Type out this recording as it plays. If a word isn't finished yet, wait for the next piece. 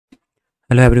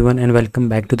Hello everyone and welcome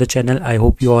back to the channel. I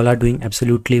hope you all are doing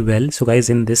absolutely well. So guys,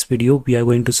 in this video we are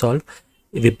going to solve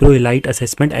Wipro Elite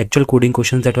assessment actual coding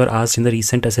questions that were asked in the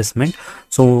recent assessment.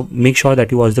 So make sure that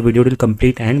you watch the video till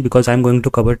complete end, because I'm going to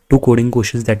cover two coding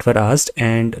questions that were asked,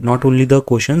 and not only the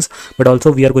questions but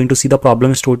also we are going to see the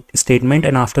problem statement,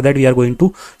 and after that we are going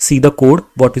to see the code,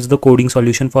 what is the coding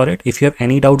solution for it. If you have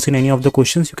any doubts in any of the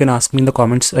questions, you can ask me in the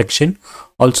comments section.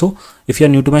 Also, if you are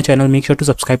new to my channel, make sure to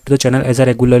subscribe to the channel as I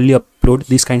regularly upload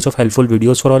these kinds of helpful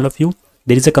videos for all of you.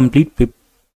 There is a complete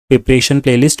preparation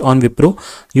playlist on Wipro.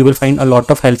 You will find a lot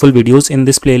of helpful videos in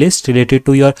this playlist related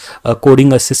to your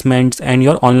coding assessments and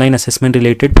your online assessment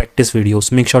related practice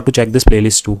videos. Make sure to check this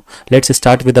playlist too. Let's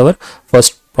start with our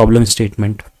first problem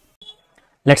statement.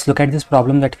 Let's look at this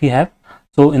problem that we have.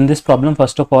 So in this problem,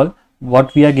 first of all,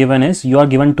 what we are given is, you are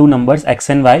given two numbers x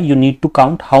and y. You need to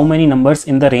count how many numbers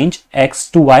in the range x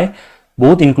to y,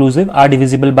 both inclusive, are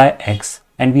divisible by x,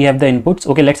 and we have the inputs.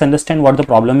 Okay, let's understand what the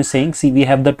problem is saying. See, we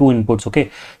have the two inputs,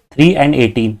 okay, 3 and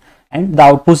 18, and the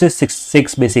output is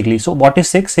 6 basically. So what is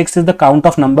 6? 6 is the count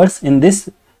of numbers in this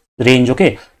range.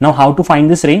 Okay, now how to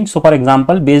find this range? So for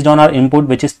example, based on our input,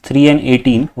 which is 3 and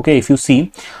 18, okay, if you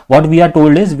see, what we are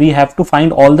told is we have to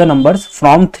find all the numbers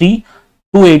from 3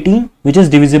 to 18 which is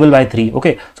divisible by 3.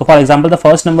 Okay, so for example, the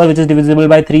first number which is divisible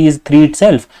by 3 is 3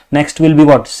 itself. Next will be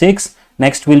what? 6.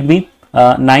 Next will be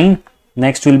 9.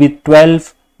 Next will be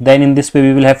 12. Then in this way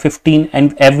we will have 15,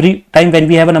 and every time when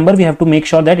we have a number, we have to make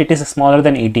sure that it is smaller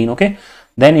than 18. Okay,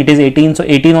 then it is 18, so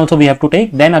 18 also we have to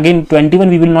take. Then again 21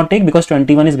 we will not take, because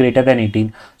 21 is greater than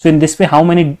 18. So in this way, how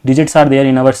many digits are there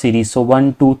in our series? So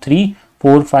 1 2 3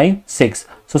 4 5 6.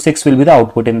 So 6 will be the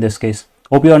output in this case.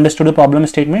 Hope you understood the problem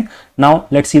statement. Now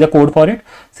let's see the code for it.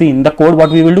 See, in the code, what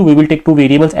we will do, we will take two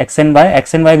variables x and y.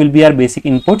 X and y will be our basic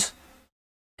inputs,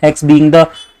 x being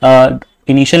the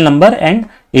initial number and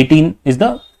 18 is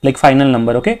the final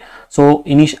number. Okay, so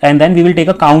and then we will take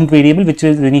a count variable which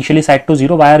is initially set to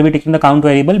 0. Why are we taking the count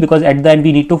variable? Because at the end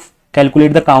we need to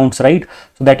calculate the counts, right?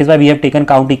 So that is why we have taken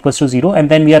count equals to 0,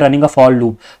 and then we are running a for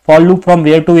loop. For loop from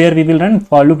where to where we will run?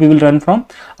 For loop we will run from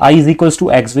I is equals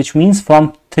to x, which means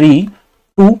from 3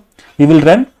 to we will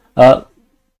run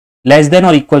less than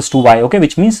or equals to y. Okay,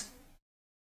 which means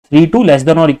 3 to less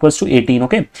than or equals to 18.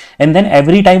 Okay, and then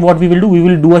every time what we will do, we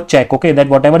will do a check, okay, that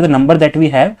whatever the number that we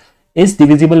have is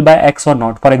divisible by x or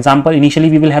not. For example, initially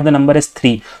we will have the number as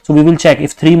 3, so we will check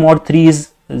if 3 mod 3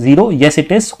 is 0. Yes,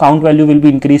 it is. So count value will be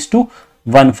increased to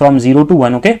 1, from 0 to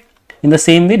 1. Okay, in the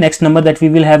same way, next number that we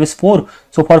will have is 4.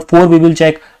 So for 4 we will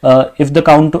check if the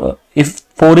count if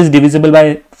 4 is divisible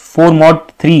by 4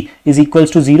 mod 3 is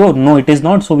equals to 0. No, it is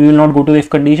not. So we will not go to if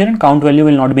condition, and count value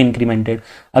will not be incremented.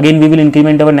 Again we will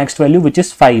increment our next value, which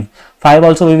is 5. 5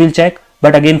 also we will check,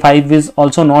 but again 5 is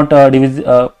also not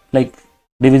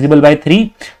divisible by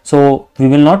 3, so we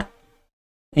will not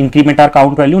increment our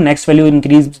count value. Next value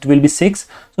increased will be 6.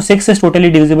 So 6 is totally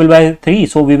divisible by 3,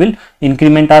 so we will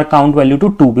increment our count value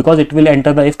to 2, because it will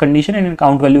enter the if condition and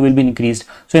count value will be increased.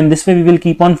 So in this way we will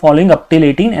keep on following up till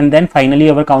 18, and then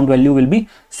finally our count value will be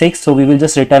 6. So we will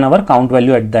just return our count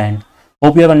value at the end.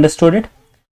 Hope you have understood it.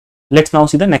 Let's now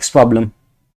see the next problem.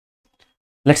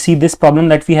 Let's see this problem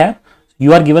that we have.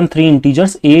 You are given three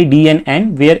integers a, d and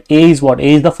n, where a is what? A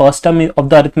is the first term of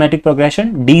the arithmetic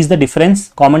progression, d is the difference,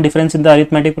 common difference in the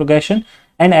arithmetic progression,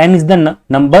 and n is the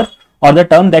number or the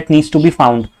term that needs to be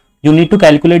found. You need to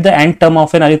calculate the nth term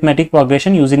of an arithmetic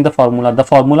progression using the formula. The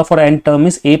formula for n term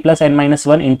is a plus n minus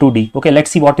 1 into d. Okay, let's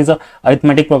see what is a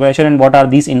arithmetic progression and what are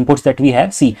these inputs that we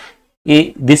have. See,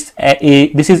 this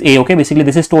is a. Okay, basically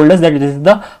this is told us that this is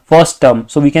the first term,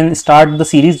 so we can start the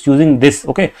series using this.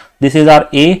 Okay, this is our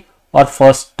a, or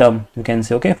first term, you can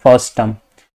say. Okay, first term.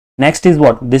 Next is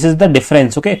what? This is the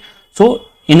difference. Okay, so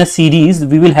in a series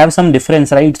we will have some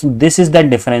difference, right? So this is that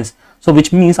difference. So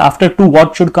which means after 2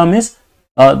 what should come is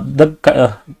the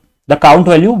count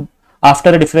value after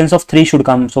a difference of 3 should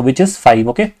come, so which is 5.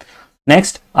 Okay,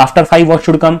 next after 5 what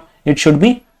should come? It should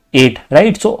be 8,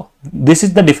 right? So this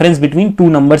is the difference between two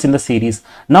numbers in the series.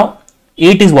 Now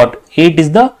 8 is what? 8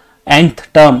 is the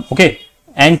nth term. Okay,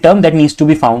 nth term that needs to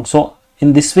be found. So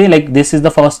in this way, like this is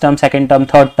the first term, second term,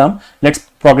 third term. Let's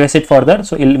progress it further.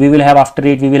 So we will have after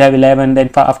 8 we will have 11, then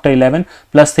after 11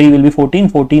 plus 3 will be 14,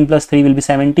 14 plus 3 will be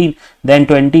 17, then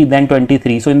 20, then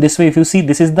 23. So in this way, if you see,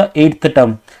 this is the 8th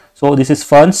term. So this is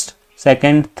first,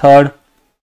 second, third,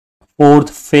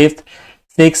 fourth, fifth,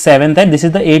 6th, 7th, and this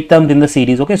is the 8th term in the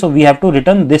series. Okay, so we have to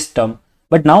return this term.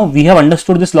 But now we have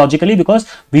understood this logically because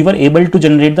we were able to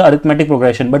generate the arithmetic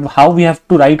progression. But how we have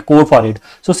to write code for it?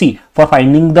 So see, for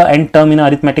finding the nth term in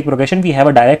arithmetic progression, we have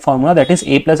a direct formula, that is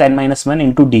a plus n minus 1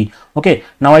 into d. Okay,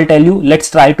 now I'll tell you, let's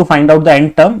try to find out the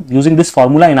nth term using this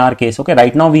formula in our case. Okay,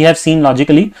 right now we have seen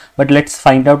logically, but let's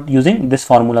find out using this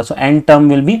formula. So nth term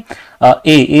will be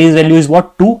a's value is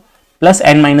what? 2 plus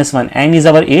n minus 1. N is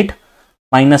our 8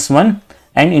 minus 1,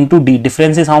 and into d,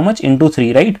 difference is how much? Into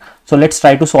 3, right? So let's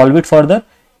try to solve it further.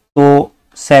 So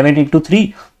 7 into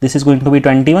 3, this is going to be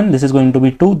 21, this is going to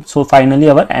be 2. So finally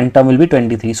our nth term will be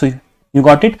 23. So you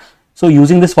got it. So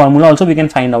using this formula also we can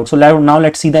find out. So now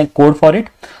let's see the code for it.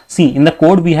 See, in the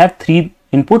code we have 3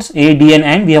 inputs, a, d and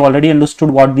n. We have already understood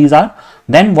what these are.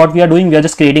 Then what we are doing, we are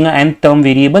just creating an nth term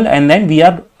variable, and then we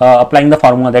are applying the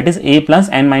formula, that is a plus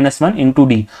n minus 1 into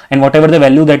d, and whatever the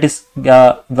value that is,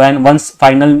 once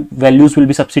final values will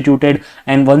be substituted,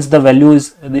 and once the value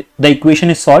is the equation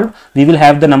is solved, we will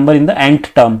have the number in the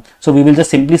nth term. So we will just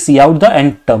simply see out the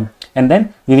nth term, and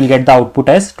then we will get the output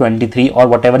as 23 or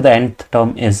whatever the nth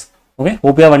term is. Okay,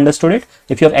 hope you have understood it.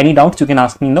 If you have any doubts, you can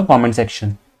ask me in the comment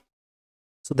section.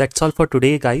 So that's all for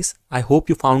today, guys. I hope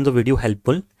you found the video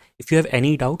helpful. If you have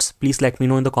any doubts, please let me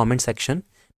know in the comment section.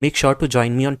 Make sure to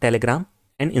join me on Telegram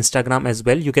and Instagram as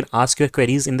well. You can ask your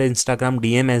queries in the Instagram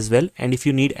DM as well. And if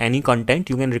you need any content,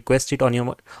 you can request it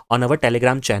on our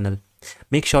Telegram channel.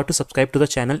 Make sure to subscribe to the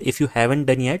channel if you haven't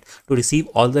done yet to receive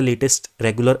all the latest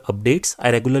regular updates.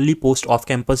 I regularly post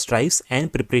off-campus drives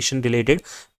and preparation related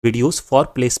videos for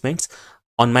placements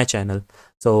on my channel.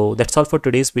 So that's all for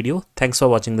today's video. Thanks for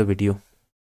watching the video.